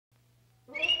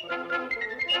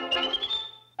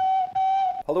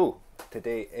Hello,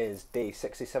 today is day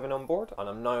 67 on board and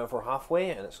I'm now over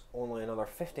halfway and it's only another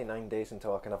 59 days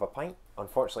until I can have a pint.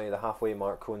 Unfortunately the halfway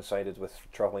mark coincided with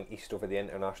travelling east over the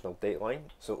international date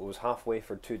line, so it was halfway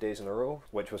for 2 days in a row,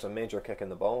 which was a major kick in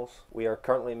the balls. We are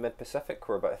currently mid-Pacific,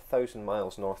 we're about 1,000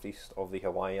 miles northeast of the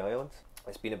Hawaii Islands.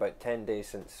 It's been about 10 days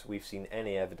since we've seen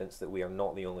any evidence that we are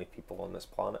not the only people on this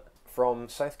planet. From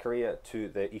South Korea to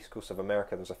the east coast of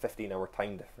America there's a 15-hour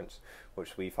time difference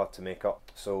which we've had to make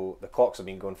up. So the clocks have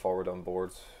been going forward on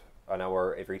board an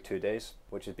hour every 2 days,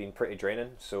 which has been pretty draining.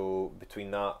 So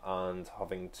between that and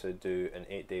having to do an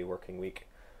 8-day working week,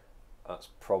 that's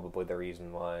probably the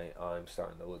reason why I'm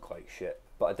starting to look like shit.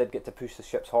 But I did get to push the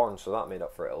ship's horn, so that made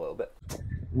up for it a little bit.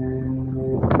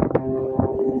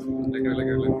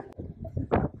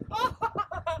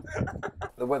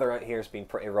 The weather out here has been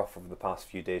pretty rough over the past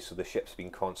few days, so the ship's been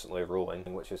constantly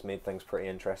rolling, which has made things pretty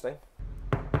interesting.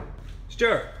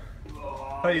 Stuart,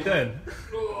 how you doing?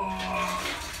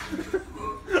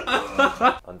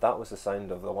 And that was the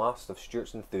sound of the last of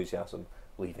Stuart's enthusiasm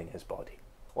leaving his body.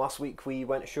 Last week we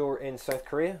went ashore in South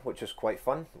Korea, which was quite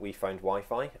fun. We found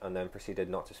Wi-Fi and then proceeded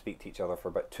not to speak to each other for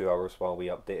about 2 hours while we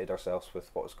updated ourselves with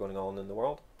what was going on in the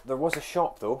world. There was a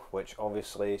shop though, which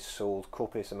obviously sold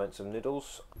copious amounts of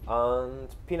noodles and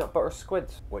peanut butter squid,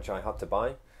 which I had to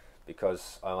buy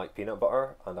because I like peanut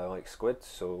butter and I like squid,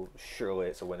 so surely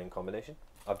it's a winning combination.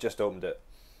 I've just opened it.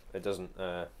 It doesn't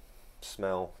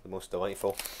smell the most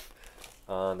delightful.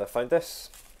 And I found this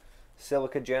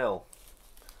silica gel,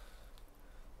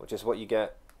 which is what you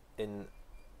get in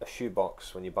a shoe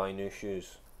box when you buy new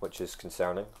shoes, which is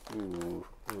concerning. Ooh,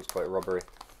 it's quite rubbery.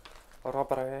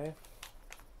 Rubbery.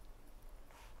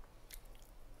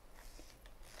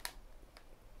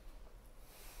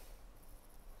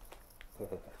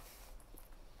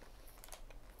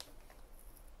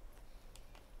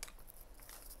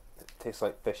 It tastes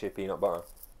like fishy peanut butter.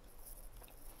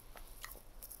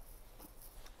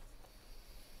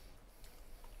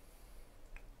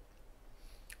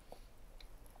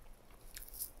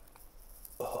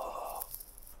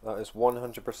 That is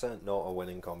 100% not a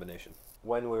winning combination.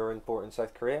 When we were in port in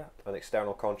South Korea, an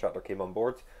external contractor came on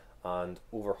board and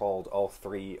overhauled all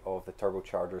 3 of the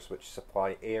turbochargers which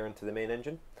supply air into the main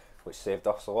engine, which saved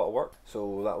us a lot of work,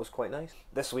 so that was quite nice.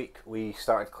 This week we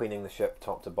started cleaning the ship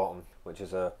top to bottom, which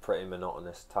is a pretty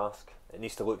monotonous task. It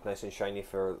needs to look nice and shiny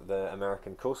for the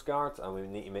American Coast Guard, and we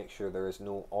need to make sure there is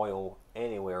no oil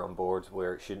anywhere on board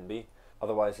where it shouldn't be.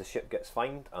 Otherwise the ship gets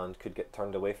fined and could get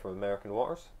turned away from American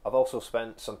waters. I've also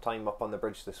spent some time up on the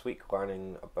bridge this week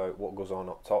learning about what goes on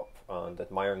up top and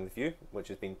admiring the view, which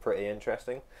has been pretty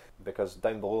interesting because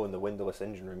down below in the windowless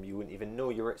engine room you wouldn't even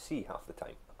know you were at sea half the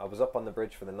time. I was up on the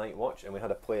bridge for the night watch and we had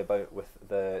a play about with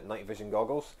the night vision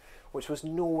goggles, which was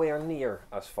nowhere near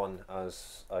as fun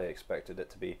as I expected it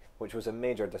to be, which was a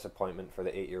major disappointment for the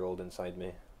 8-year-old inside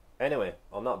me. Anyway,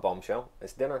 on that bombshell,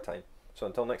 it's dinner time, so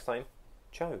until next time,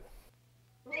 ciao.